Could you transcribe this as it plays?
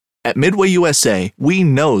At Midway USA, we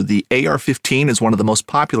know the AR-15 is one of the most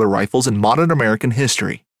popular rifles in modern American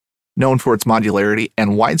history. Known for its modularity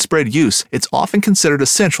and widespread use, it's often considered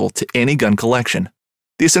essential to any gun collection.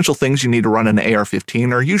 The essential things you need to run an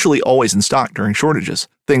AR-15 are usually always in stock during shortages,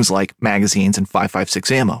 things like magazines and 5.56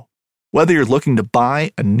 ammo. Whether you're looking to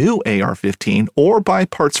buy a new AR-15 or buy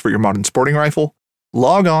parts for your modern sporting rifle,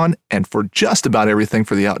 log on and for just about everything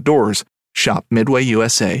for the outdoors, shop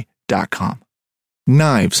MidwayUSA.com.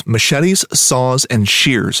 Knives, machetes, saws, and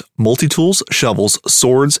shears, multi-tools, shovels,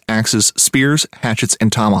 swords, axes, spears, hatchets,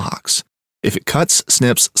 and tomahawks. If it cuts,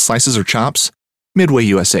 snips, slices, or chops, Midway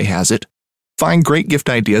USA has it. Find great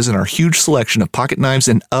gift ideas in our huge selection of pocket knives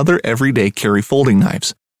and other everyday carry folding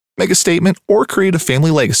knives. Make a statement or create a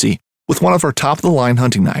family legacy with one of our top-of-the-line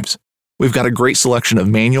hunting knives. We've got a great selection of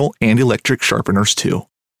manual and electric sharpeners, too.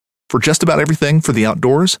 For just about everything for the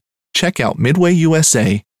outdoors, check out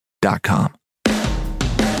MidwayUSA.com.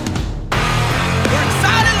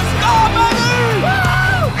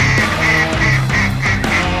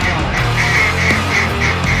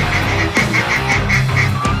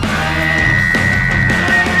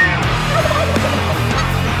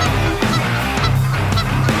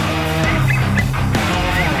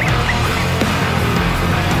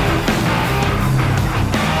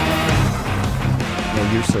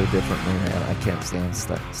 You're so different, man. I can't stand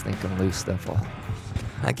stinking loose stuff.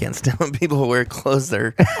 I can't stand when people wear clothes that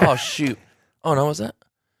are, oh, shoot. Oh, no, was that?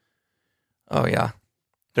 Oh, yeah.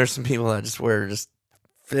 There's some people that just wear just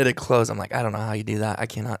fitted clothes. I'm like, I don't know how you do that. I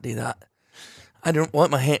cannot do that. I don't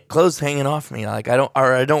want my clothes hanging off me. Like, I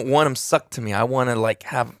don't want them sucked to me. I want to, like,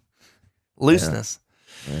 have looseness.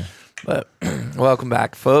 Yeah. But welcome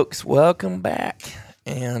back, folks. Welcome back.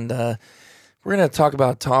 And we're going to talk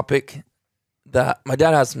about a topic that my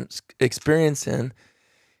dad has some experience in,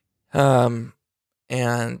 and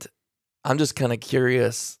I'm just kind of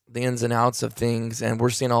curious the ins and outs of things. And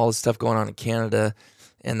we're seeing all this stuff going on in Canada,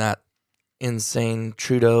 and that insane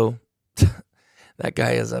Trudeau, that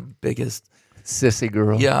guy is the biggest sissy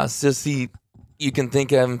girl. Yeah, sissy you can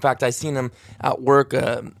think of. In fact, I seen him at work.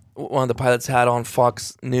 One of the pilots had on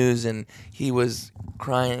Fox News, and he was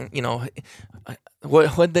crying. You know,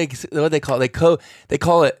 what they call it? They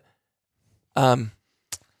call it.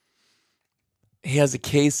 He has a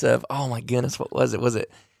case of, oh my goodness, what was it? Was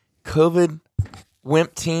it COVID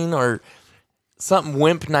Wimp-19 or something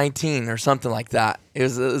Wimp-19 or something like that? It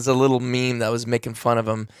was a little meme that was making fun of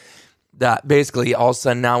him. That basically all of a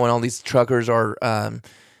sudden now when all these truckers are,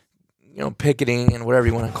 picketing and whatever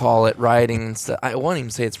you want to call it, rioting and stuff. I won't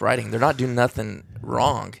even say it's rioting. They're not doing nothing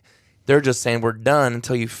wrong. They're just saying we're done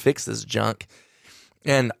until you fix this junk.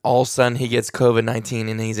 And all of a sudden he gets COVID-19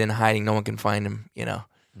 and he's in hiding. No one can find him,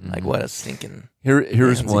 Like what a stinking.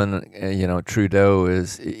 Here's one, Trudeau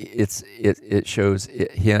it shows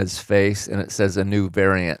his face and it says a new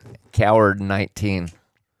variant, Coward 19.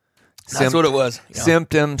 That's what it was. Yeah.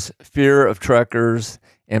 Symptoms, fear of truckers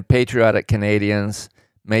and patriotic Canadians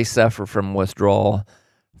may suffer from withdrawal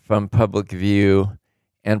from public view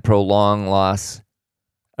and prolonged loss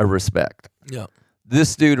of respect. Yeah.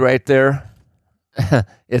 This dude right there,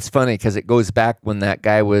 it's funny because it goes back when that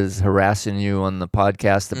guy was harassing you on the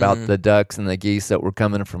podcast about the ducks and the geese that were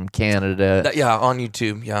coming from Canada. On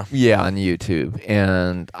YouTube. Yeah, on YouTube.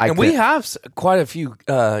 And we have quite a few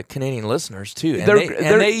Canadian listeners too.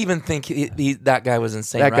 And they even think that guy was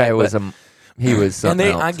insane. That guy was he was something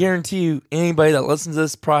else. I guarantee you, anybody that listens to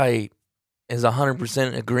this probably is 100%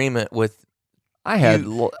 in agreement with.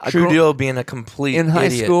 Trudeau being a complete in high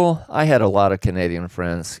idiot. School. I had a lot of Canadian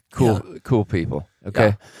friends, cool people.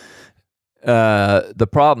 Okay, the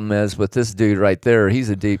problem is with this dude right there. He's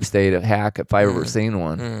a deep state of hack if I ever seen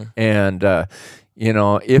one. And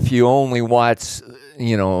if you only watch,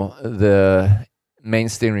 the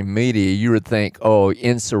mainstream media, you would think, oh,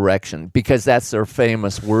 insurrection, because that's their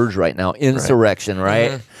famous words right now. Insurrection,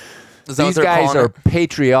 right? These guys are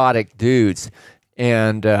patriotic dudes.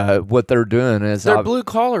 And what they're doing is they're blue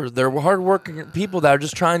collar. They're hardworking people that are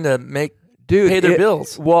just trying to pay their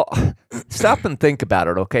bills. Well, stop and think about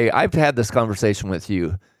it, okay? I've had this conversation with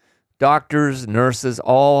you. Doctors, nurses,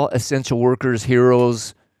 all essential workers,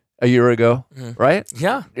 heroes a year ago, right?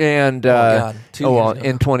 Yeah. And in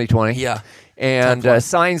 2020. Yeah. And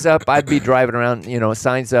signs up, I'd be driving around,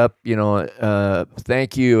 signs up,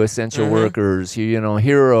 thank you, essential workers,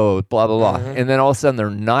 heroes, blah, blah, blah. And then all of a sudden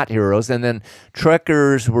they're not heroes. And then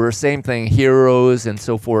truckers were same thing, heroes and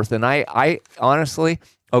so forth. And I honestly,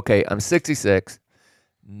 okay, I'm 66.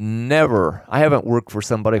 I haven't worked for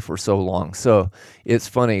somebody for so long. So it's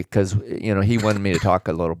funny because, he wanted me to talk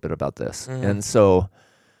a little bit about this. And so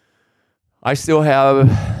I still have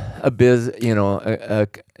a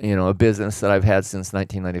a business that I've had since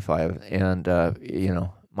 1995. And,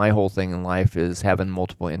 my whole thing in life is having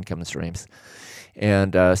multiple income streams.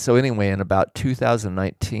 And so anyway, in about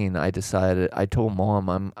 2019, I told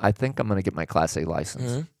Mom, I think I'm going to get my Class A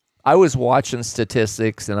license. Mm-hmm. I was watching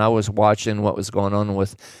statistics and I was watching what was going on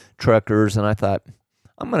with truckers, and I thought,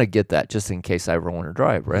 I'm going to get that just in case I ever want to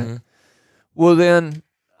drive, right? Mm-hmm. Well, then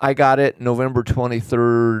I got it November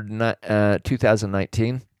 23rd,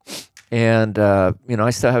 2019. And, I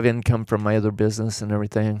still have income from my other business and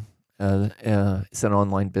everything. It's an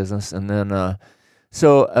online business. And then,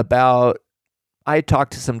 I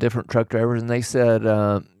talked to some different truck drivers, and they said,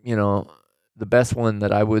 the best one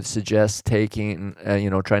that I would suggest taking,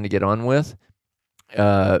 trying to get on with,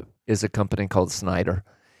 is a company called Snyder.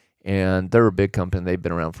 And they're a big company. They've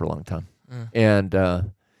been around for a long time. Mm.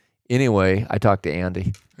 And anyway, I talked to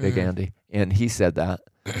Andy, Big Andy, and he said that.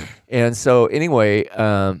 And so anyway,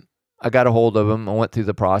 I got a hold of him. I went through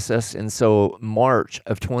the process. And so March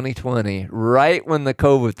of 2020, right when the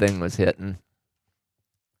COVID thing was hitting,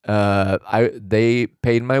 they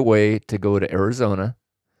paid my way to go to Arizona,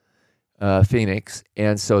 Phoenix,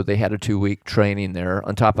 and so they had a 2-week training there.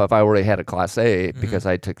 On top of, I already had a Class A because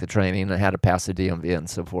I took the training and I had to pass the DMV and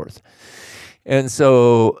so forth. And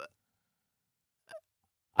so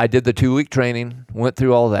I did the 2-week training, went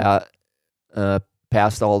through all that,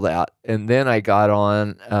 passed all that, and then I got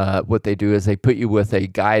on. What they do is they put you with a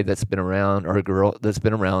guy that's been around, or a girl that's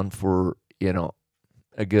been around for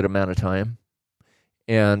a good amount of time.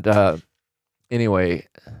 And anyway,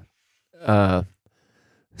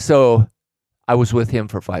 so I was with him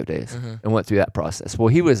for 5 days and went through that process. Well,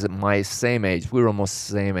 he was my same age. We were almost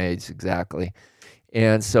the same age exactly.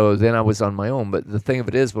 And so then I was on my own. But the thing of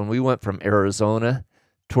it is, when we went from Arizona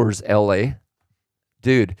towards LA,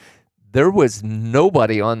 dude, there was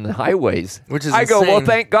nobody on the highways. Which is I insane. go, well,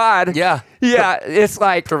 thank God. Yeah. Yeah, it's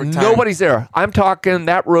like nobody's there. I'm talking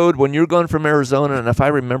that road when you're going from Arizona, and if I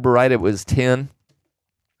remember right, it was 10.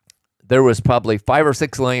 There was probably 5 or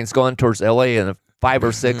 6 lanes going towards LA and 5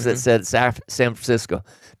 or 6 that said San Francisco.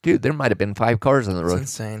 Dude, there might have been 5 cars on the road.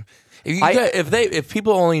 That's insane. If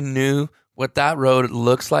people only knew what that road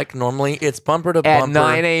looks like normally, it's bumper to bumper. At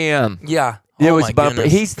 9 a.m. Yeah. It was bumper.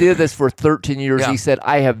 He did this for 13 years. Yeah. He said,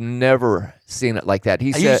 I have never seen it like that.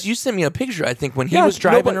 He said, you sent me a picture, I think, when he was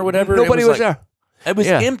driving or whatever. Nobody was there. It was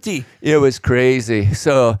empty. It was crazy.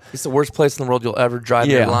 So it's the worst place in the world you'll ever drive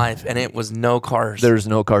in your life, and it was no cars. There's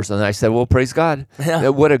no cars. And I said, well, praise God. Yeah.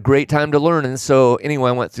 What a great time to learn. And so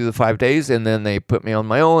anyway, I went through the 5 days, and then they put me on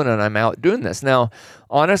my own, and I'm out doing this. Now,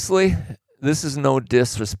 honestly, this is no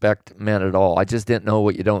disrespect meant at all. I just didn't know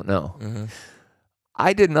what you don't know. Mm-hmm.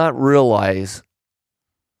 I did not realize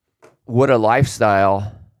what a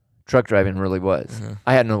lifestyle truck driving really was. Mm-hmm.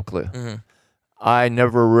 I had no clue. Mm-hmm. I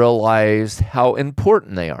never realized how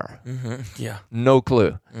important they are. Mm-hmm. Yeah. No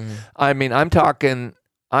clue. Mm-hmm. I mean, I'm talking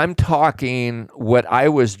what I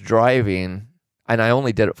was driving, and I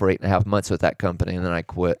only did it for 8.5 months with that company, and then I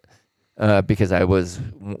quit because I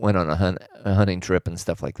went on a hunting trip and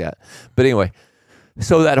stuff like that. But anyway,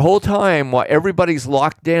 so that whole time while everybody's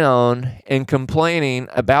locked down and complaining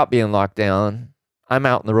about being locked down, I'm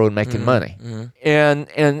out on the road making money and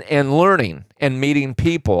learning and meeting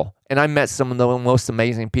people. And I met some of the most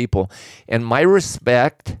amazing people. And my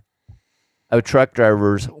respect of truck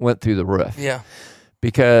drivers went through the roof. Yeah.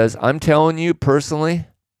 Because I'm telling you personally,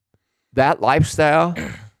 that lifestyle,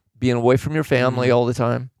 being away from your family all the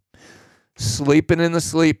time, sleeping in the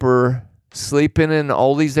sleeper, sleeping in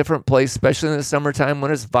all these different places, especially in the summertime when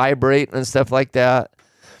it's vibrating and stuff like that,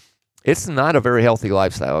 it's not a very healthy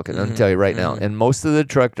lifestyle, I can tell you right now. And most of the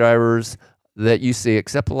truck drivers that you see,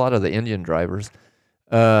 except a lot of the Indian drivers,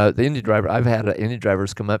 I've had Indian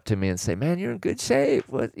drivers come up to me and say, man, you're in good shape.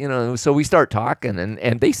 So we start talking,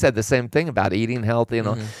 and they said the same thing about eating healthy.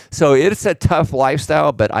 So it's a tough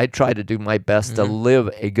lifestyle, but I try to do my best to live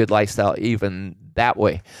a good lifestyle even that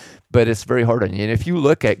way. But it's very hard on you. And if you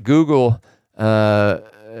look at Google,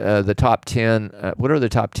 the top 10, what are the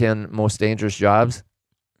top 10 most dangerous jobs?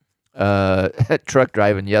 Truck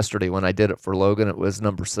driving yesterday when I did it for Logan, it was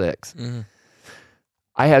number 6.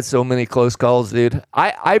 I had so many close calls, dude.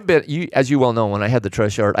 I bet you, as you well know, when I had the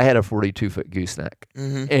truss yard, I had a 42-foot gooseneck,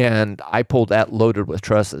 and I pulled that loaded with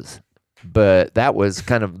trusses. But that was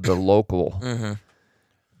kind of the local.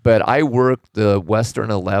 But I worked the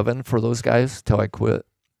Western 11 for those guys till I quit,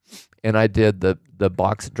 and I did the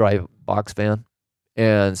box van.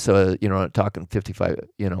 And so, I'm talking 55,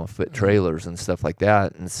 foot trailers and stuff like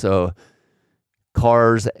that. And so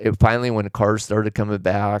finally when cars started coming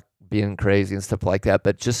back, being crazy and stuff like that,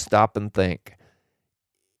 but just stop and think.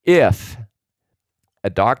 If a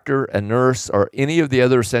doctor, a nurse, or any of the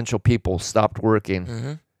other essential people stopped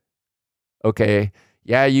working, okay,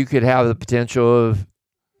 yeah, you could have the potential of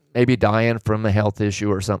maybe dying from a health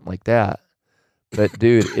issue or something like that. But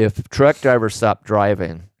dude, if truck drivers stop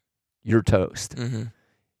driving, you're toast.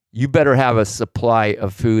 You better have a supply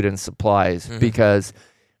of food and supplies because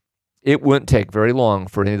it wouldn't take very long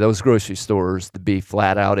for any of those grocery stores to be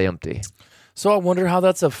flat out empty. So I wonder how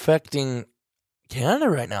that's affecting Canada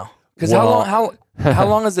right now. Because how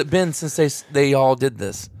long has it been since they all did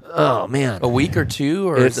this? Oh man, a week or two,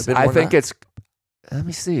 or has it been more I think than that? it's. Let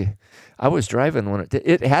me see. I was driving when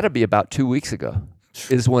it had to be about 2 weeks ago.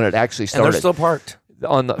 Is when it actually started. And they're still parked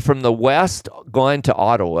from the west going to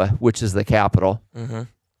Ottawa, which is the capital.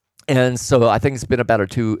 And so I think it's been about a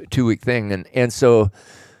two week thing, and so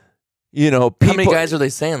people. How many guys are they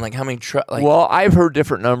saying? Like how many well, I've heard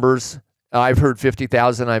different numbers. I've heard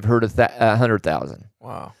 50,000. I've heard 100,000.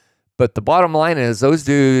 Wow. But the bottom line is those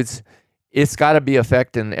dudes, it's got to be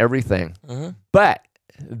affecting everything. But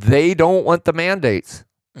they don't want the mandates.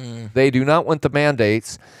 They do not want the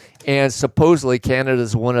mandates. And supposedly Canada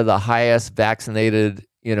is one of the highest vaccinated,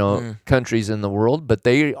 countries in the world, but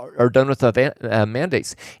they are done with the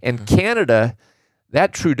mandates. And Canada,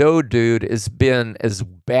 that Trudeau dude has been as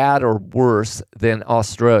bad or worse than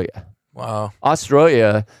Australia. Wow.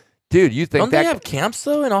 Australia, dude, you think don't they have camps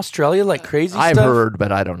though in Australia like crazy I've stuff? heard,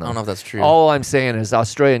 but I don't know. I don't know if that's true. All I'm saying is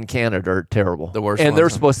Australia and Canada are terrible. The worst and they're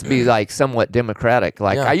ones, supposed to be like somewhat democratic.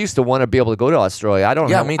 Like Yeah. I used to want to be able to go to Australia. I don't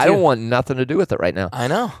Yeah, know. me I too. don't want nothing to do with it right now. I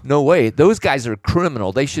know. No way. Those guys are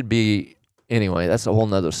criminal. They should be anyway, that's a whole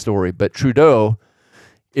nother story. But Trudeau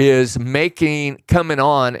is coming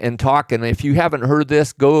on and talking. If you haven't heard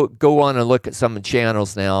this, go on and look at some of the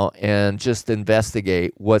channels now and just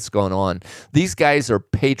investigate what's going on. These guys are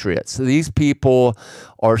patriots. These people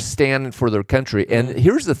are standing for their country. And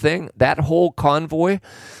here's the thing, that whole convoy,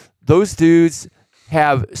 those dudes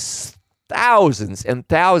have thousands and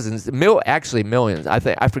thousands, actually millions.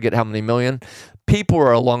 I forget how many million. People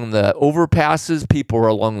are along the overpasses. People are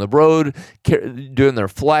along the road doing their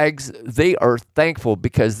flags. They are thankful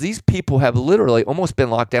because these people have literally almost been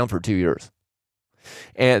locked down for 2 years.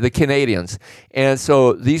 And the Canadians. And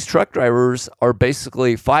so these truck drivers are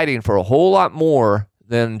basically fighting for a whole lot more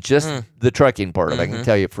than just the trucking part of it. I can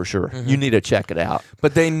tell you for sure. You need to check it out.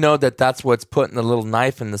 But they know that that's what's putting the little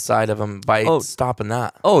knife in the side of them by stopping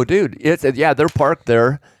that. Oh, dude. They're parked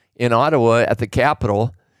there in Ottawa at the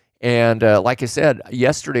Capitol. And like I said,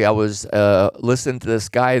 yesterday I was listening to this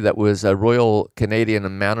guy that was a Royal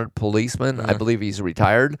Canadian Mounted Policeman. I believe he's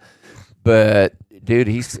retired. But, dude,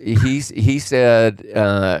 he said,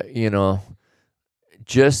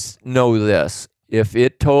 just know this. If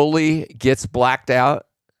it totally gets blacked out,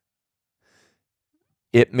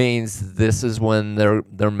 it means this is when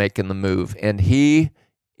they're making the move. And he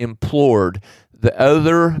implored the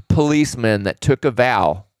other policemen that took a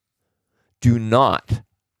vow, do not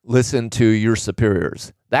listen to your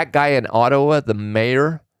superiors. That guy in Ottawa, the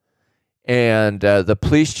mayor and the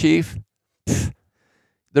police chief,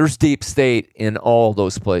 there's deep state in all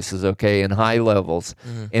those places, okay, in high levels.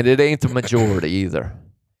 And it ain't the majority either.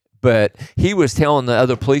 But he was telling the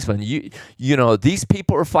other policemen, these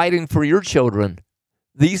people are fighting for your children.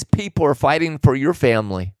 These people are fighting for your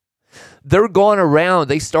family. They're going around.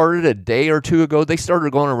 They started a day or two ago. They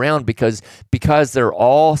started going around because they're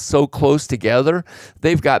all so close together.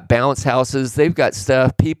 They've got bounce houses. They've got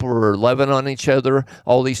stuff. People are loving on each other.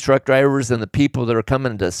 All these truck drivers and the people that are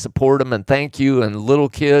coming to support them and thank you, and little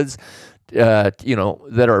kids,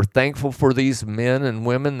 that are thankful for these men and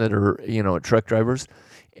women that are, truck drivers.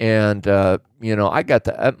 And, I got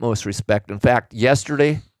the utmost respect. In fact,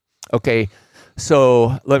 yesterday, okay,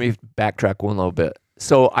 so let me backtrack one little bit.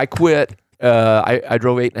 So I quit. I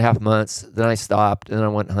drove 8.5 months. Then I stopped, and I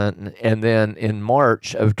went hunting. And then in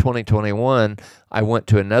March of 2021, I went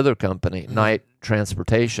to another company, Night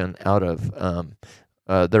Transportation, out of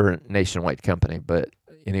they're a nationwide company. But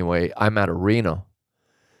anyway, I'm out of Reno.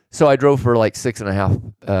 So I drove for like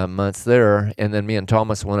 6.5 months there, and then me and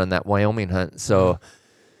Thomas went on that Wyoming hunt. So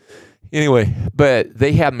anyway, but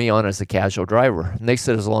they had me on as a casual driver. And they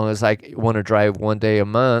said as long as I want to drive 1 day a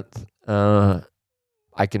month,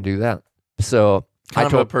 I can do that. So I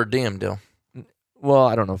told a per diem deal. Well,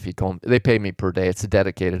 I don't know if you call them. They pay me per day. It's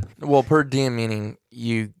dedicated. Well, per diem meaning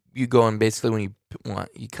you go and basically when you want,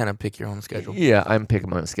 you kind of pick your own schedule. Yeah, I'm picking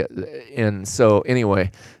my own schedule. And so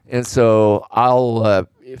anyway, I'll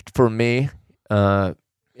for me,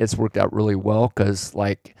 it's worked out really well because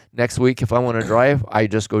like next week, if I want to drive, I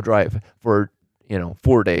just go drive for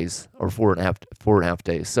 4 days or four and a half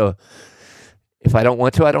days. So If I don't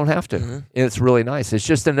want to, I don't have to. And it's really nice. It's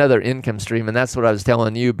just another income stream. And that's what I was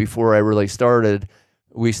telling you before I really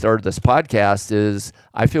we started this podcast, is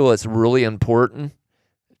I feel it's really important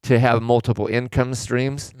to have multiple income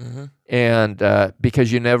streams. And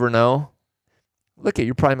because you never know. Look at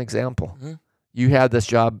your prime example. You had this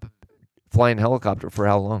job flying helicopter for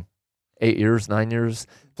how long? 8 years, 9 years?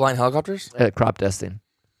 Flying helicopters? Crop dusting.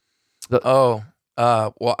 Well,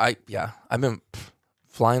 I've been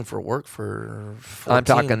flying for work for 14. I'm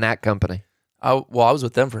talking that company. I was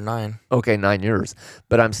with them for 9. Okay, 9 years.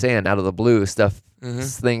 But I'm saying out of the blue, some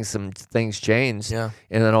things changed, and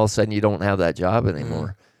then all of a sudden you don't have that job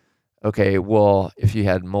anymore. Okay, well, if you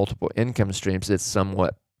had multiple income streams, it's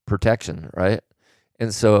somewhat protection, right?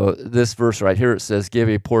 And so this verse right here, it says, give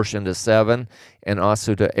a portion to 7 and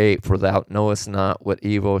also to 8, for thou knowest not what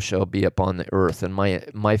evil shall be upon the earth. And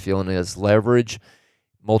my feeling is leverage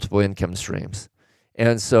multiple income streams.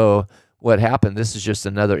 And so what happened, this is just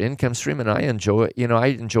another income stream, and I enjoy it. I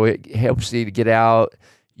enjoy it. It helps you to get out.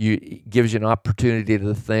 It gives you an opportunity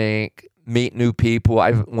to think, meet new people.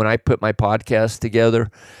 When I put my podcast together,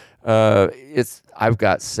 I've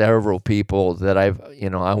got several people that I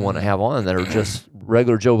want to have on that are just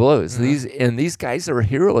regular Joe Blows. These guys are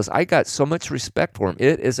heroes. I got so much respect for them.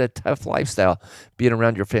 It is a tough lifestyle being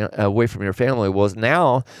around away from your family. Well,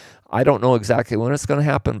 now I don't know exactly when it's going to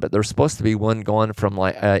happen, but there's supposed to be one going from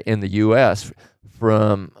in the U.S.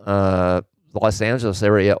 from Los Angeles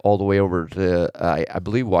area all the way over to I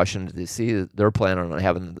believe Washington D.C. They're planning on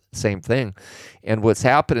having the same thing, and what's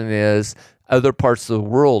happening is other parts of the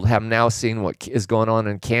world have now seen what is going on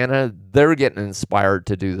in Canada. They're getting inspired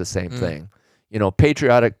to do the same thing.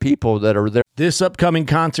 Patriotic people that are there. This upcoming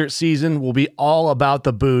concert season will be all about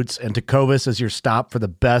the boots, and Tecovas is your stop for the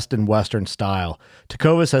best in Western style.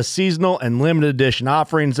 Tecovas has seasonal and limited edition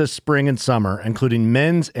offerings this spring and summer, including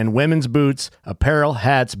men's and women's boots, apparel,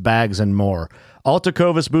 hats, bags, and more. All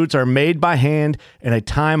Tecovas boots are made by hand in a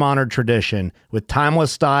time-honored tradition with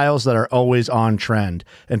timeless styles that are always on trend.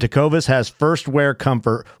 And Tecovas has first wear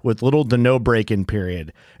comfort with little to no break-in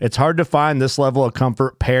period. It's hard to find this level of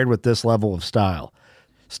comfort paired with this level of style.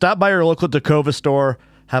 Stop by your local Tecovas store,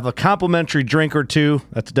 have a complimentary drink or two,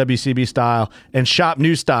 that's WCB style, and shop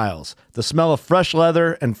new styles. The smell of fresh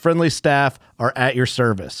leather and friendly staff are at your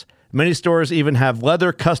service. Many stores even have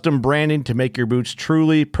leather custom branding to make your boots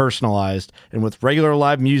truly personalized. And with regular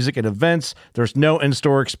live music and events, there's no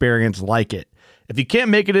in-store experience like it. If you can't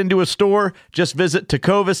make it into a store, just visit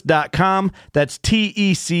tecovas.com. That's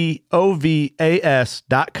TECOVAS.com.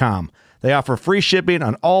 They offer free shipping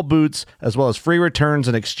on all boots, as well as free returns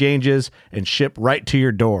and exchanges, and ship right to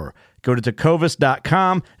your door. Go to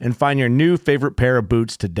tecovas.com and find your new favorite pair of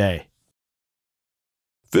boots today.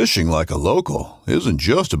 Fishing like a local isn't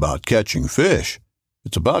just about catching fish.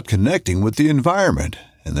 It's about connecting with the environment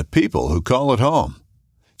and the people who call it home.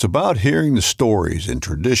 It's about hearing the stories and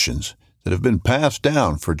traditions that have been passed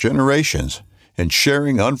down for generations and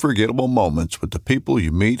sharing unforgettable moments with the people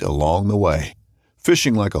you meet along the way.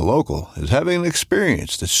 Fishing like a local is having an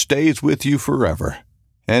experience that stays with you forever.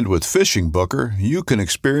 And with Fishing Booker, you can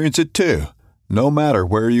experience it too, no matter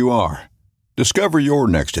where you are. Discover your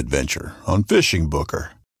next adventure on Fishing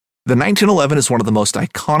Booker. The 1911 is one of the most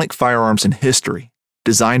iconic firearms in history.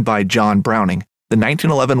 Designed by John Browning, the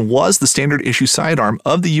 1911 was the standard issue sidearm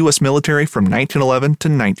of the U.S. military from 1911 to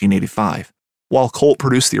 1985. While Colt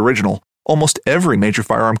produced the original, almost every major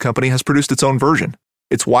firearm company has produced its own version.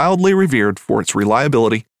 It's wildly revered for its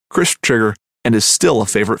reliability, crisp trigger, and is still a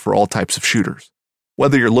favorite for all types of shooters.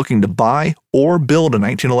 Whether you're looking to buy or build a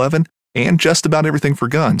 1911 and just about everything for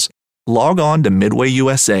guns, log on to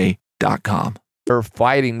midwayusa.com. They're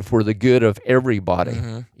fighting for the good of everybody,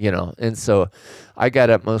 and so I got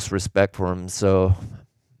utmost respect for them. So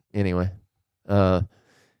anyway,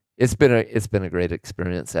 it's been a great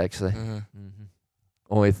experience actually.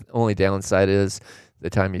 Only downside is the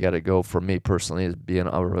time you got to go for me personally is being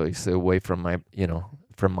obviously away from my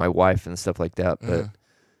wife and stuff like that.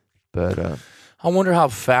 But I wonder how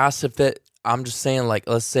fast I'm just saying, like,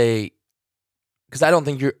 let's say, because I don't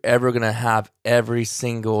think you're ever going to have every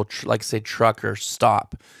single, trucker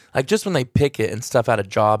stop. Like, just when they pick it and stuff at a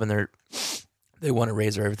job and they want to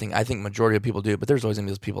raise or everything, I think majority of people do, but there's always going to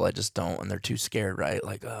be those people that just don't, and they're too scared, right?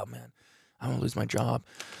 Like, oh, man, I'm going to lose my job.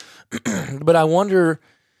 But I wonder,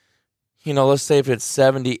 let's say if it's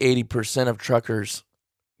 70, 80% of truckers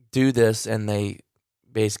do this and they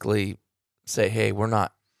basically say, hey, we're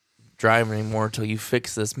not driving anymore until you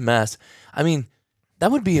fix this mess. I mean,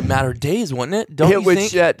 that would be a matter of days, wouldn't it? Don't you think? It would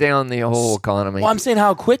shut down the whole economy. Well, I'm saying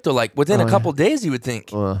how quick though. Like within a couple of days, you would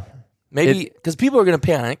think. Maybe because people are going to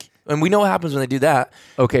panic. And we know what happens when they do that.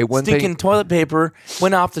 Okay, one Stinking thing. toilet paper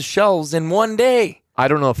went off the shelves in one day. I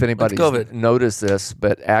don't know if anybody's COVID. noticed this,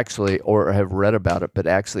 but actually, or have read about it, but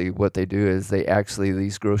actually what they do is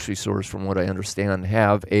these grocery stores, from what I understand,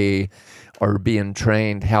 are being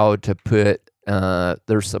trained how to put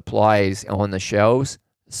their supplies on the shelves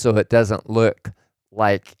so it doesn't look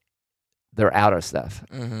like they're out of stuff.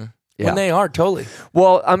 Mm-hmm. Yeah. When they are, totally.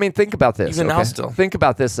 Well, I mean, think about this. Even now still. Think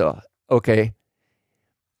about this, though. Okay.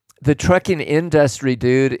 The trucking industry,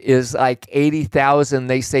 dude, is like 80,000,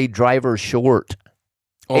 they say, drivers short.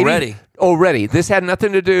 Already. This had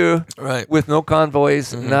nothing to do with no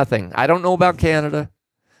convoys, nothing. I don't know about Canada.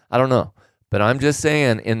 I don't know. But I'm just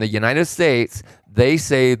saying, in the United States, they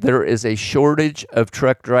say there is a shortage of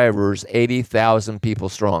truck drivers, 80,000 people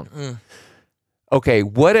strong. Okay,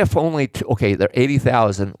 what if only, they're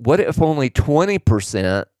 80,000. What if only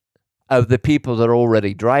 20% of the people that are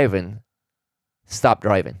already driving stop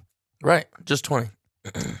driving? Right, just 20.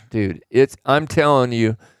 Dude, I'm telling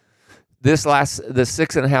you, the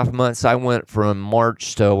 6.5 months I went from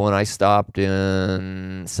March to when I stopped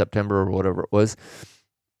in September or whatever it was,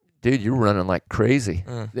 dude, you're running like crazy.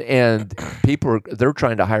 And they're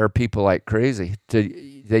trying to hire people like crazy.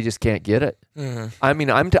 They just can't get it. I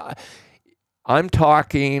mean, I'm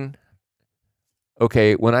talking,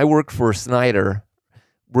 okay, when I worked for Snyder,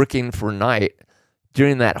 working for night,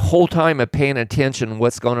 during that whole time of paying attention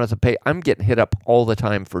what's going on with the pay, I'm getting hit up all the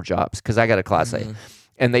time for jobs because I got a Class A.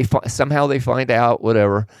 And somehow they find out,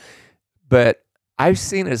 whatever. But I've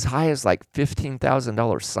seen as high as like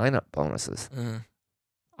 $15,000 sign-up bonuses.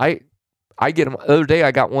 I get them. The other day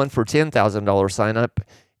I got one for $10,000 sign-up,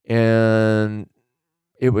 and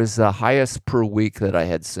it was the highest per week that I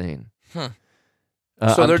had seen.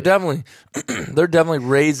 So they're definitely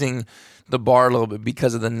raising the bar a little bit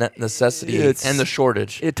because of the necessity and the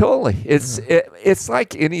shortage. It's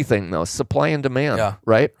like anything though, supply and demand,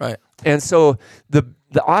 right? Right. And so the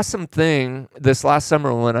awesome thing this last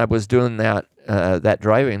summer when I was doing that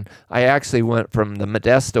driving, I actually went from the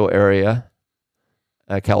Modesto area,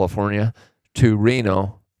 California, to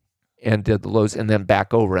Reno, and did the loads, and then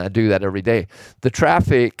back over. And I do that every day. The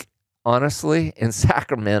traffic, honestly, in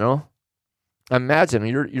Sacramento. Imagine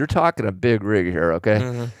you're talking a big rig here,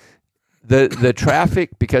 okay? The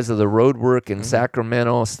traffic because of the road work in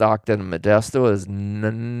Sacramento, Stockton, and Modesto is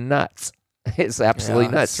nuts. It's absolutely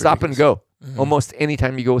nuts. Stop and go. Almost any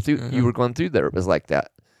time you go through, you were going through there, it was like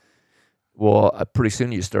that. Well, pretty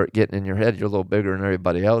soon you start getting in your head, you're a little bigger than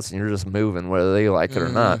everybody else, and you're just moving whether they like it or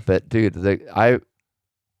not. But dude,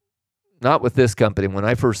 not with this company. When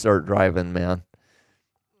I first started driving, man,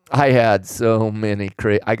 I had so many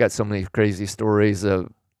I got so many crazy stories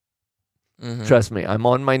of. Trust me, I'm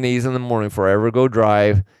on my knees in the morning before I ever go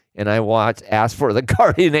drive, and I ask for the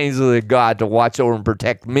guardian angel of God to watch over and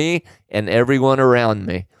protect me and everyone around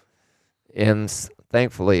me. And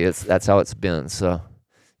thankfully, that's how it's been. So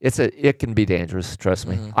it can be dangerous. Trust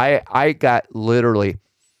me. I got literally,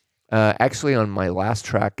 actually on my last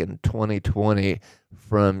track in 2020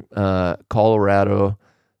 from Colorado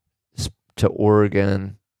to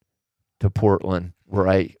Oregon to Portland, where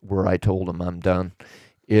I told them I'm done.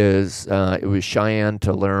 It was Cheyenne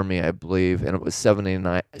to Laramie, I believe, and it was 70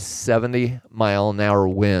 mile an hour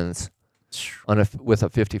winds with a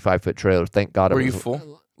 55-foot trailer. Thank God. Were you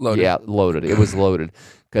full? Loaded? Yeah, loaded. It was loaded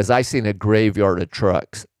because I seen a graveyard of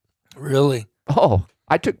trucks. Really? Oh,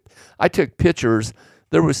 I took pictures.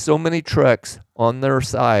 There was so many trucks on their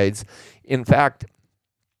sides. In fact,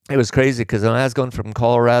 it was crazy because when I was going from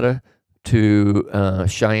Colorado to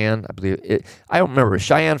Cheyenne, I believe I don't remember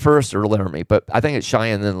Cheyenne first or Laramie, but I think it's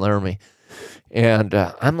Cheyenne then Laramie. And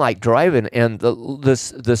I'm like driving, and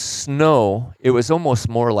the snow, it was almost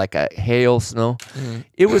more like a hail snow.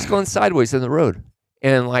 It was going sideways in the road,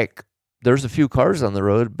 and like there's a few cars on the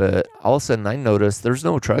road, but all of a sudden I noticed there's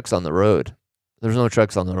no trucks on the road. There's no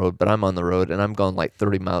trucks on the road, but I'm on the road, and I'm going like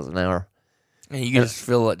 30 miles an hour. And you can just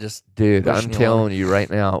feel it just dude, I'm telling you right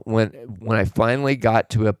now, when I finally got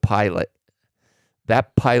to a pilot,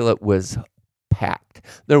 that pilot was packed.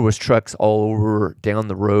 There was trucks all over down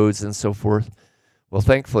the roads and so forth. Well,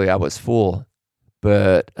 thankfully I was full,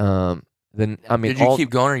 but then I mean, did you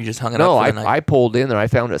keep going or you just hung it no, up? No, I pulled in there. I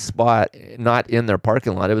found a spot, not in their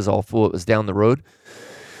parking lot. It was all full. It was down the road.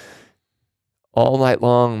 All night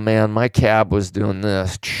long, man, my cab was doing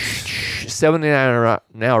this.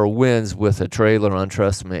 79-hour winds with a trailer on,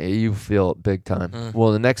 trust me, you feel it big time.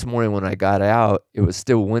 Well, the next morning when I got out, it was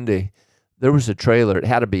still windy. There was a trailer. It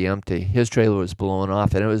had to be empty. His trailer was blowing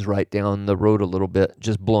off, and it was right down the road a little bit,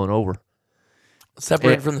 just blowing over.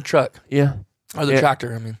 Separated from the truck. Yeah. Or the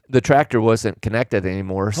tractor, I mean. The tractor wasn't connected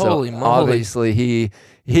anymore. Holy so moly. obviously he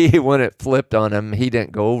when it flipped on him, he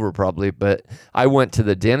didn't go over probably. But I went to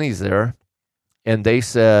the Denny's there, and they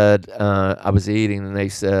said, I was eating, and they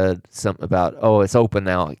said something about, oh, it's open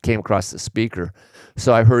now. It came across the speaker.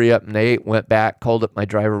 So I hurry up and ate, went back, called up my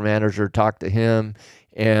driver manager, talked to him,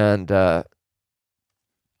 and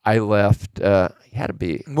I left. It had to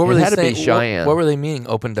be. What were they saying? Cheyenne. What were they meaning?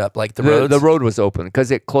 Opened up like the roads? The road was open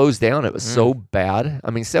because it closed down. It was so bad.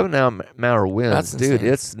 I mean, 7-mile winds, dude.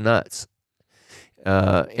 It's nuts.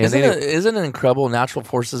 Isn't it incredible natural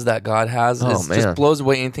forces that God has? Oh, It man. just blows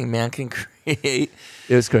away anything man can create.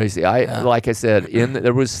 It was crazy. Like I said,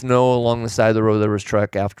 there was snow along the side of the road. There was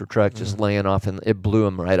truck after truck just laying off, and it blew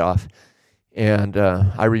them right off. And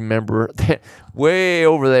I remember way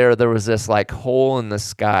over there was this like hole in the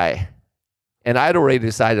sky. And I'd already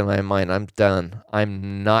decided in my mind, I'm done.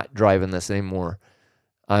 I'm not driving this anymore.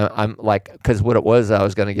 I'm like, because what it was, I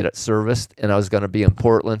was going to get it serviced, and I was going to be in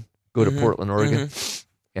Portland, go to Portland, Oregon.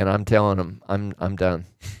 And I'm telling them, I'm done.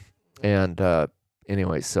 And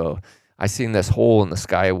anyway, so I seen this hole in the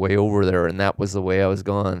sky way over there, and that was the way I was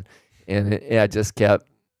going. And I just kept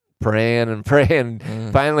praying and praying.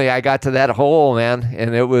 Finally, I got to that hole, man,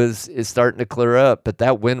 and it's starting to clear up. But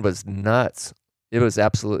that wind was nuts. It was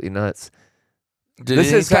absolutely nuts.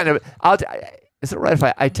 This is kind of. Is it right if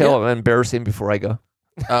I tell an embarrassing before I go?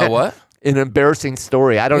 What? An embarrassing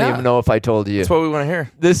story. I don't even know if I told you. That's what we want to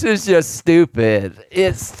hear. This is just stupid.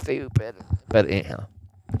 It's stupid. But anyhow,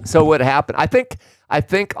 so what happened? I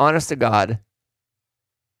think, honest to God,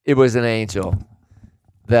 it was an angel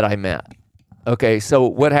that I met. Okay, so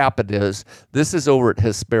what happened is, this is over at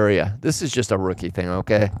Hesperia. This is just a rookie thing,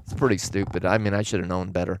 okay? It's pretty stupid. I mean, I should have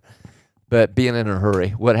known better. But being in a hurry,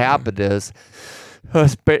 what happened is,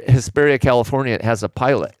 Hesperia, California, it has a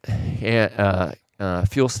pilot and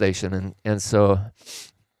fuel station, and so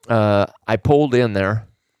I pulled in there,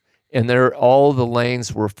 and all the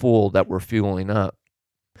lanes were full that were fueling up,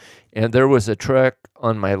 and there was a truck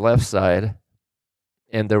on my left side,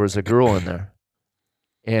 and there was a girl in there,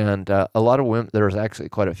 and a lot of women. There was actually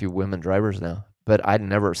quite a few women drivers now, but I'd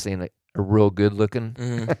never seen a real good looking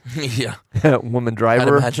woman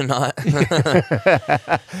driver. I'd imagine not.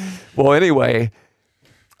 Well, anyway,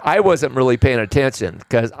 I wasn't really paying attention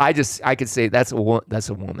because I could say that's a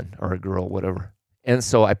woman or a girl, whatever. And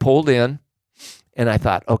so I pulled in, and I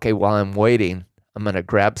thought, okay, while I'm waiting, I'm gonna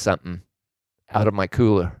grab something out of my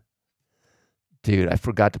cooler. Dude, I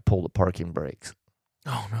forgot to pull the parking brakes.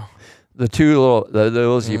 Oh no! The two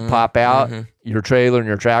those you pop out, your trailer and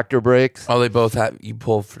your tractor brakes. Oh, they both have, you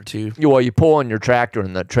pull for two? Well, you pull on your tractor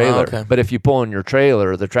and the trailer. Okay. But if you pull on your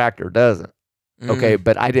trailer, the tractor doesn't. Okay,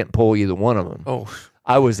 but I didn't pull either one of them. Oh.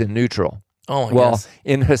 I was in neutral. Oh, my Well, gosh.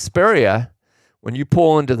 in Hesperia, when you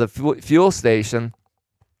pull into the fuel station,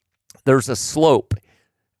 there's a slope.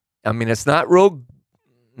 I mean, it's not real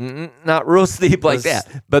steep like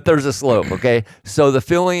that, but there's a slope, okay? So the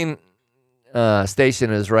filling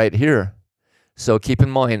station is right here. So keep in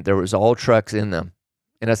mind, there was all trucks in them,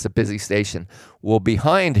 and that's a busy station. Well,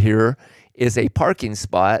 behind here is a parking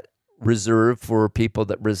spot reserved for people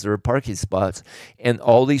that reserve parking spots, and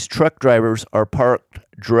all these truck drivers are parked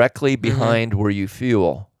directly behind where you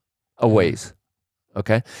fuel a ways.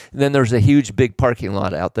 Okay, and then there's a huge big parking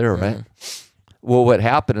lot out there, right? Well, what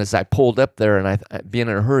happened is I pulled up there, and I being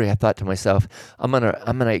in a hurry, I thought to myself, I'm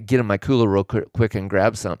gonna get in my cooler real quick and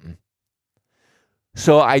grab something.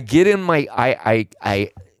 So I get in my I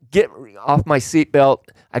get off my seatbelt.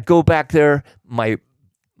 I go back there.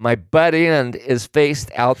 My butt end is faced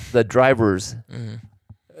out the driver's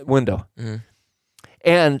window.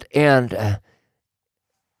 And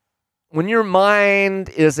when your mind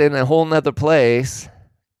is in a whole nother place,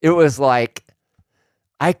 it was like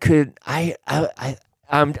I'm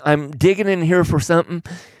digging in here for something,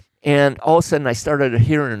 and all of a sudden I started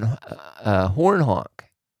hearing a horn honk.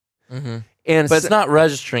 And but it's not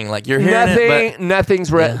registering, like you're hearing it, but nothing's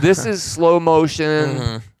this is slow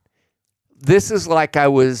motion. This is like I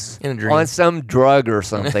was on some drug or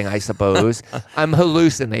something, I suppose. I'm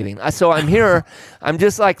hallucinating. So I'm here. I'm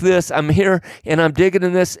just like this. I'm here, and I'm digging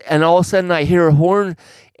in this, and all of a sudden I hear a horn,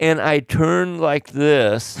 and I turn like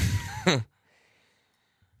this.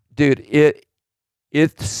 Dude,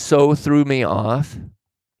 it so threw me off.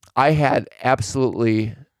 I had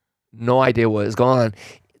absolutely no idea what was going on,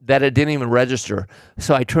 that it didn't even register.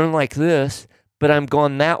 So I turned like this, but I'm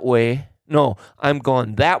going that way. No, I'm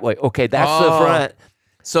going that way. Okay, that's the front.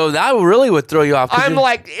 So that really would throw you off. I'm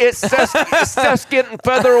like, it's just getting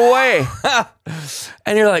further away.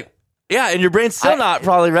 And you're like, yeah, and your brain's still not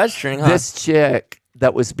probably registering, huh? This chick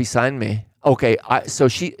that was beside me, Okay,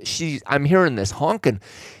 I'm hearing this honking,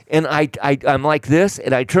 and I'm like this,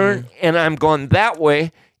 and I turn, and I'm going that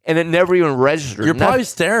way, and it never even registered. You're probably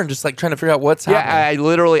staring, just like trying to figure out what's happening.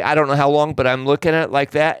 Yeah, I don't know how long, but I'm looking at it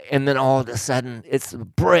like that, and then all of a sudden, it's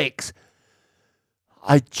brakes.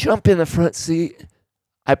 I jump in the front seat.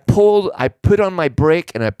 I put on my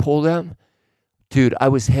brake, and I pulled them. Dude, I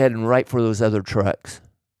was heading right for those other trucks.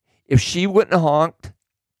 If she wouldn't have honked,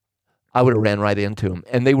 I would have ran right into them,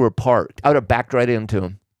 and they were parked. I would have backed right into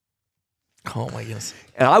them. Oh my goodness!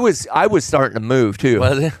 And I was starting to move too.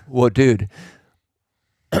 Was it? Well, dude,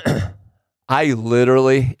 that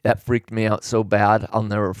freaked me out so bad. I'll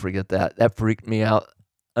never forget that. That freaked me out,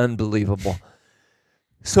 unbelievable.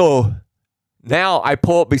 So now I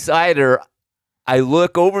pull up beside her. I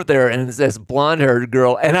look over there, and it's this blonde-haired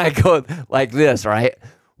girl, and I go like this, right?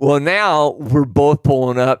 Well, now we're both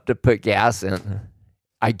pulling up to put gas in.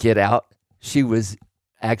 I get out. She was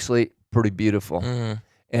actually pretty beautiful,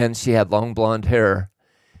 and she had long blonde hair.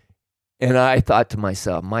 And I thought to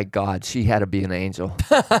myself, my God, she had to be an angel.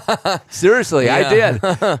 Seriously, I did.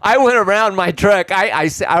 I went around my truck. I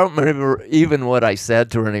don't remember even what I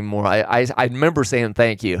said to her anymore. I remember saying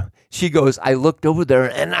thank you. She goes, I looked over there,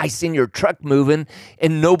 and I seen your truck moving,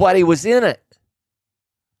 and nobody was in it.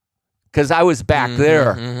 Because I was back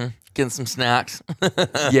there. Getting some snacks.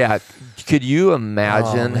 Yeah. Could you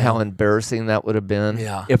imagine how embarrassing that would have been?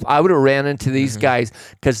 Yeah. If I would have ran into these guys,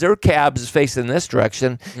 because their cab's facing this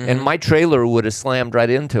direction, and my trailer would have slammed right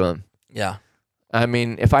into them. Yeah. I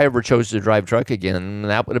mean, if I ever chose to drive truck again,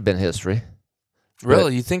 that would have been history.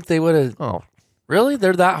 Really? You think they would have? Oh. Really?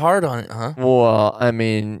 They're that hard on it, huh? Well, I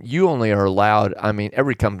mean, you only are allowed, I mean,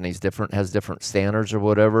 every company's different, has different standards or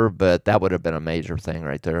whatever, but that would have been a major thing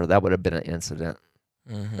right there. That would have been an incident.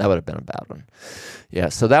 That would have been a bad one. Yeah,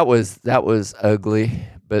 so that was ugly,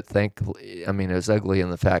 but thankfully, I mean, it was ugly in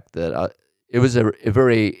the fact that it was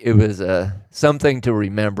something to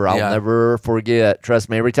remember. I'll never forget. Trust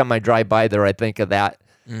me, every time I drive by there, I think of that.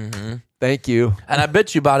 Thank you. And I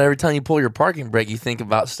bet you about every time you pull your parking brake, you think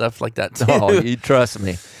about stuff like that too. Oh, you trust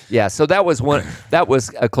me. Yeah, so that was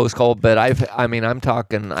a close call, but I've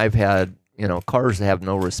had, cars have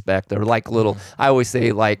no respect. They're like little, I always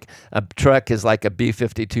say like a truck is like a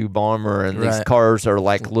B-52 bomber, and these cars are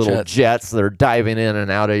like little jets. They're diving in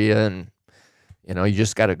and out of you, and you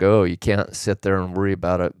just got to go. You can't sit there and worry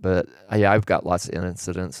about it. But yeah, I've got lots of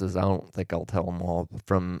incidences. I don't think I'll tell them all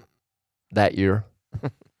from that year.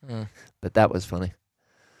 But that was funny.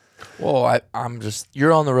 Well,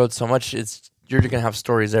 you're on the road so much, you're going to have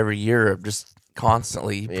stories every year of just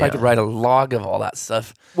constantly. You probably could write a log of all that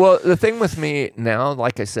stuff. Well, the thing with me now,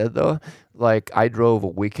 like I said, though, like I drove a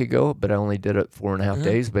week ago, but I only did it 4.5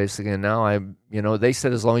 days, basically. And now they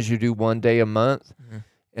said as long as you do 1 day a month.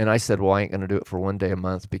 And I said, well, I ain't going to do it for 1 day a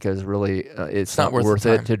month because really it's not worth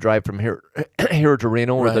it to drive from here to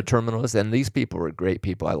Reno where the terminal is. And these people are great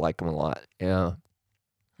people. I like them a lot. Yeah.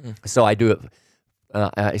 So I do it,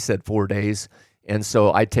 I said 4 days. And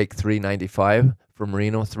so I take 395 from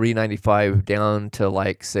Reno, 395 down to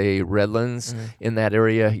like, say, Redlands in that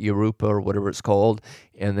area, Europa or whatever it's called,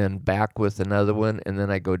 and then back with another one. And then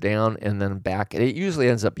I go down and then back. It usually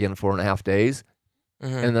ends up being 4.5 days.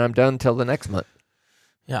 And then I'm done until the next month.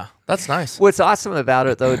 Yeah, that's nice. What's awesome about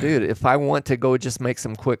it, though, dude, if I want to go just make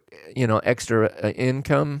some quick, extra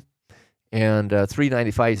income, and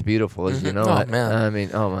 395 is beautiful, as you know. Oh, man. I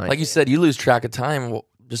mean, oh, my. Like you said, you lose track of time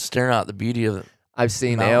just staring out the beauty of it. I've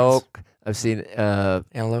seen mountains. elk. I've seen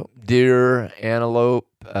antelope, deer, antelope.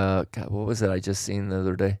 God, what was it I just seen the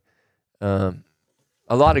other day? A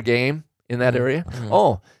lot of game in that area.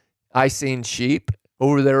 Oh, I seen sheep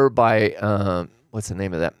over there by, what's the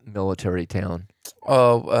name of that military town?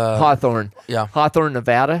 Hawthorne. Yeah. Hawthorne,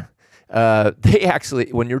 Nevada. They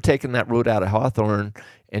actually, when you're taking that road out of Hawthorne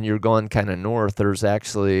and you're going kind of north, there's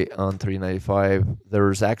actually on 395,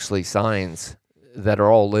 there's actually signs that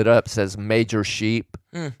are all lit up, says major sheep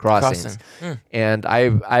crossings. And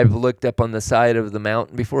I've looked up on the side of the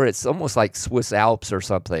mountain before. It's almost like Swiss Alps or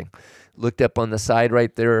something. Looked up on the side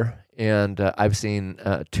right there, and I've seen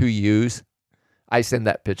 2 ewes. I send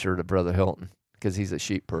that picture to Brother Hilton because he's a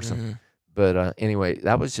sheep person. But anyway,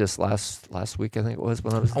 that was just last week, I think it was,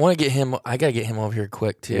 when I was. I want to get him. I gotta get him over here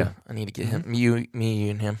quick too. Yeah. I need to get him. You,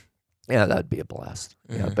 and him. Yeah, that'd be a blast.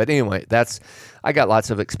 Yeah, but anyway, I got lots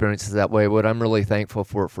of experiences that way. What I'm really thankful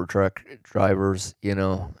for truck drivers,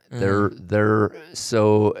 they're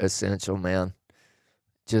so essential, man.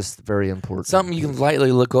 Just very important. Something you can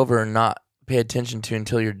lightly look over and not pay attention to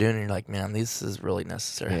until you're doing it. You're like, man, this is really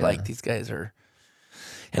necessary. Yeah. Like, these guys are.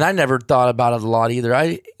 And I never thought about it a lot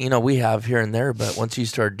either. We have here and there, but once you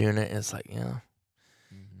start doing it, it's like,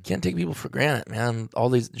 can't take people for granted, man. All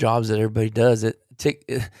these jobs that everybody does,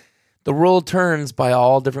 the world turns by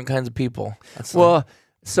all different kinds of people. So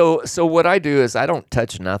what I do is I don't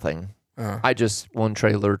touch nothing. I just one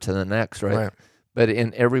trailer to the next, right? But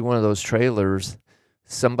in every one of those trailers,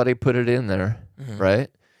 somebody put it in there, right?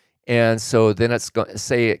 And so then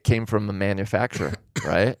say it came from a manufacturer,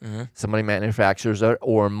 right? Somebody manufactures it,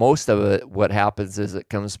 or most of it, what happens is it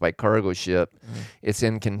comes by cargo ship. It's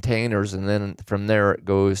in containers, and then from there it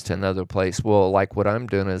goes to another place. Well, like what I'm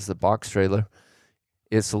doing is the box trailer.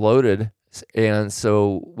 It's loaded, and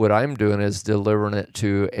so what I'm doing is delivering it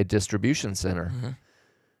to a distribution center.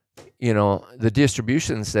 You know, the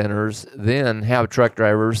distribution centers then have truck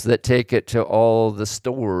drivers that take it to all the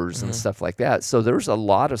stores and stuff like that. So there's a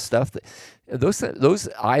lot of stuff that those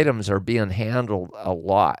items are being handled a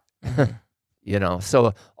lot. You know,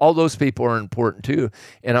 so all those people are important too.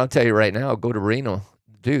 And I'll tell you right now, go to Reno,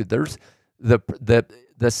 dude. There's the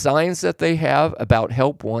signs that they have about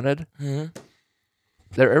help wanted.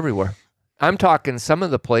 They're everywhere. I'm talking some of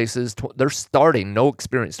the places they're starting no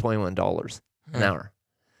experience $21 an hour.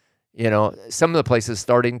 You know, some of the places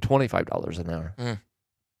starting $25 an hour.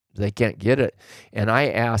 They can't get it. And I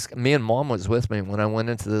asked, me and Mom was with me when I went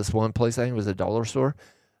into this one place, I think it was a dollar store.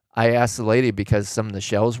 I asked the lady because some of the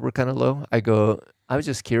shelves were kind of low. I was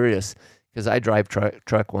just curious because I drive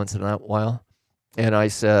truck once in a while. And I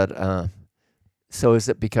said, so is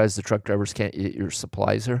it because the truck drivers can't get your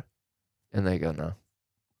supplies here? And they go, no.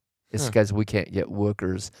 It's because we can't get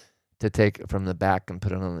workers to take it from the back and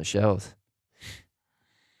put it on the shelves.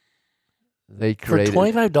 They created for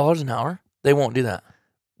 $25 an hour. They won't do that.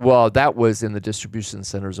 Well, that was in the distribution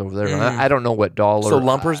centers over there. I don't know what dollar. So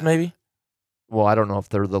lumpers, maybe. Well, I don't know if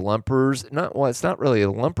they're the lumpers. It's not really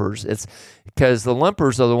the lumpers. It's because the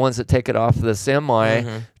lumpers are the ones that take it off the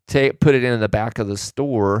semi, put it in the back of the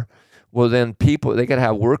store. Well, then they got to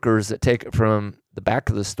have workers that take it from the back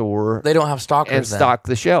of the store. They don't have stockers and stock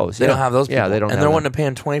the shelves. They don't have those people. Yeah, they don't. And they're wanting to pay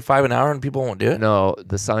them $25 an hour, and people won't do it. No,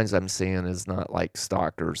 the signs I'm seeing is not like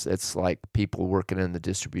stockers. It's like people working in the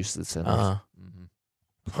distribution centers.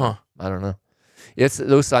 I don't know.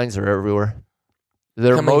 Those signs are everywhere.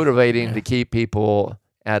 They're motivating to keep people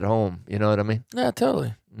at home. You know what I mean? Yeah,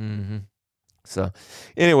 totally. So,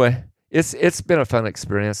 anyway. It's been a fun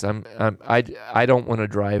experience. I don't want to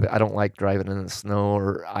drive. I don't like driving in the snow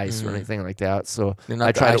or ice or anything like that. So you're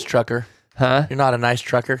not a nice trucker, huh? You're not a nice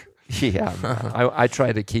trucker. Yeah, I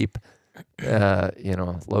try to keep,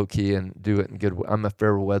 low key and do it in good. I'm a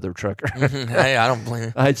fair weather trucker. Hey, I don't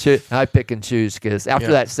blame you. I pick and choose because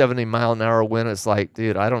after that 70-mile-an-hour wind, it's like,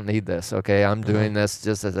 dude, I don't need this. Okay, I'm doing this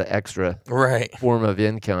just as an extra form of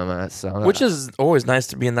income. Which is always nice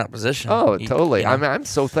to be in that position. Oh, totally. I'm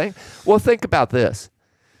so thankful. Well, think about this.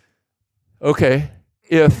 Okay,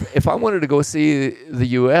 if I wanted to go see the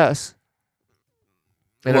U.S.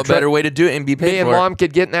 And what better way to do it and be paid for it? Me and Mom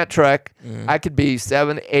could get in that truck. I could be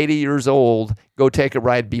 80 years old, go take a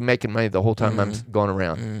ride, be making money the whole time I'm going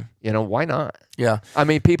around. You know, why not? Yeah. I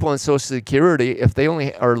mean, people on Social Security, if they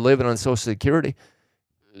only are living on Social Security,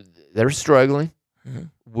 they're struggling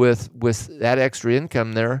with that extra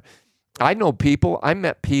income there. I met people,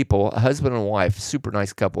 a husband and wife, super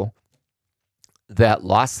nice couple, that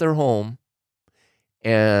lost their home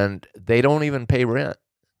and they don't even pay rent.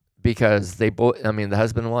 Because they both, the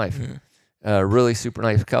husband and wife, really super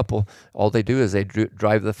nice couple. All they do is they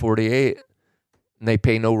drive the 48 and they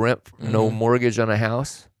pay no rent, no mortgage on a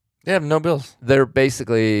house. They have no bills. They're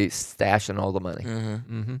basically stashing all the money.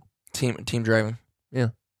 Team driving. Yeah.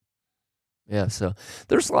 Yeah, so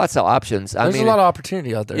there's lots of options. There's a lot of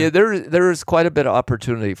opportunity out there. Yeah, there is quite a bit of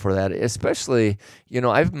opportunity for that. Especially,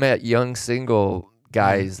 I've met young single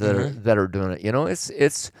guys that are doing it.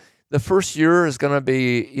 It's the first year is going to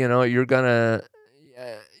be, you're going to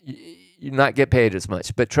not get paid as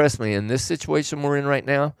much. But trust me, in this situation we're in right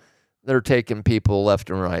now, they're taking people left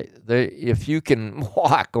and right. If you can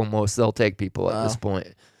walk almost, they'll take people at this point,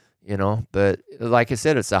 But like I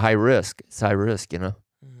said, it's a high risk. It's high risk,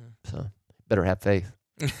 So better have faith.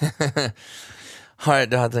 All right,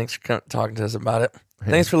 Don, thanks for talking to us about it.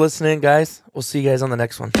 Thanks for listening, guys. We'll see you guys on the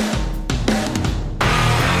next one.